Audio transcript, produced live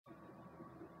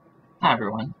Hi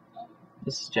everyone,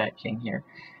 this is Jack King here.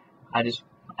 I just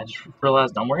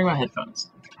realized I'm wearing my headphones.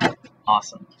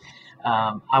 Awesome.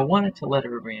 I wanted to let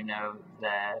everybody know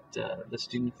that the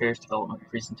Student Affairs Development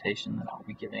presentation that I'll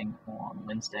be giving on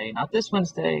Wednesday, not this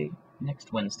Wednesday,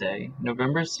 next Wednesday,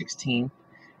 November 16th,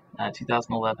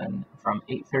 2011, from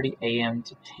 8:30 a.m.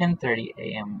 to 10:30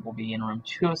 a.m. will be in room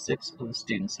 206 of the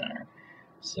Student Center.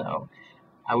 So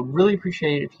I would really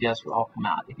appreciate it if you guys would all come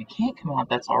out. If you can't come out,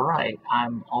 that's all right.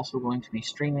 I'm also going to be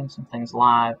streaming some things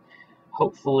live.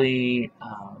 Hopefully,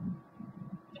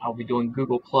 I'll be doing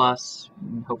Google Plus,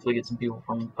 and hopefully get some people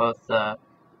from both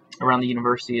around the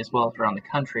university as well as around the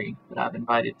country that I've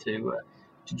invited to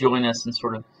join us and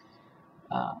sort of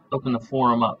open the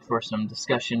forum up for some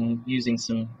discussion using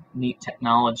some neat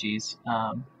technologies.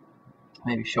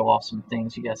 Maybe show off some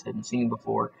things you guys hadn't seen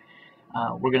before.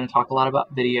 We're going to talk a lot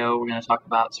about video. We're going to talk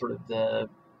about sort of the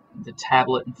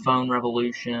tablet and phone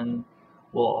revolution.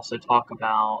 We'll also talk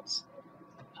about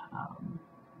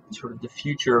sort of the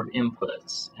future of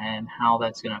inputs and how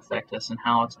that's going to affect us and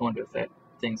how it's going to affect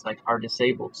things like our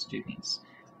disabled students,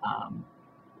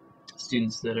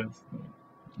 students that have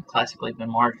classically been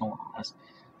marginalized.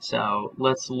 So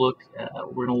let's look,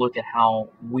 we're going to look at how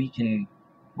we can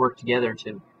work together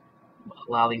to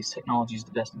allow these technologies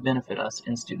to best benefit us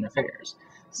in student affairs.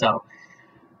 So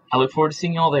I look forward to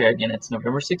seeing you all there. Again, it's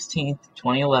November 16th,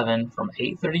 2011 from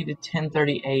 8:30 to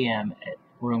 10:30 a.m. at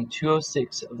room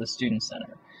 206 of the Student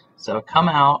Center. So come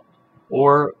out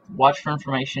or watch for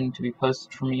information to be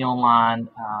posted from me online.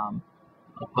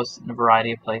 I'll post it in a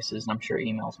variety of places, and I'm sure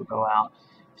emails will go out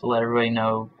to let everybody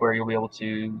know where you'll be able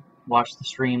to watch the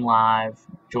stream live,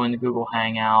 join the Google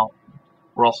Hangout.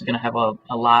 We're also going to have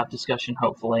a live discussion,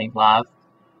 hopefully live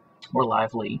or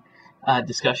lively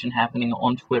discussion happening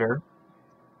on Twitter.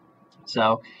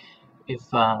 So if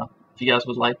you guys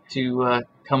would like to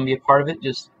come be a part of it,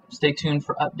 just stay tuned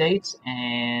for updates,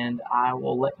 and I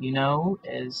will let you know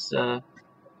as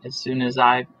soon as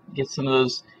I get some of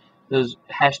those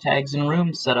hashtags and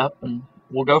rooms set up, and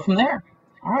we'll go from there.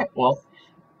 All right. Well,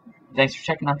 thanks for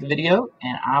checking out the video,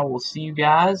 and I will see you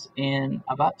guys in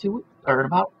about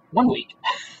 1 week.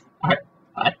 All right.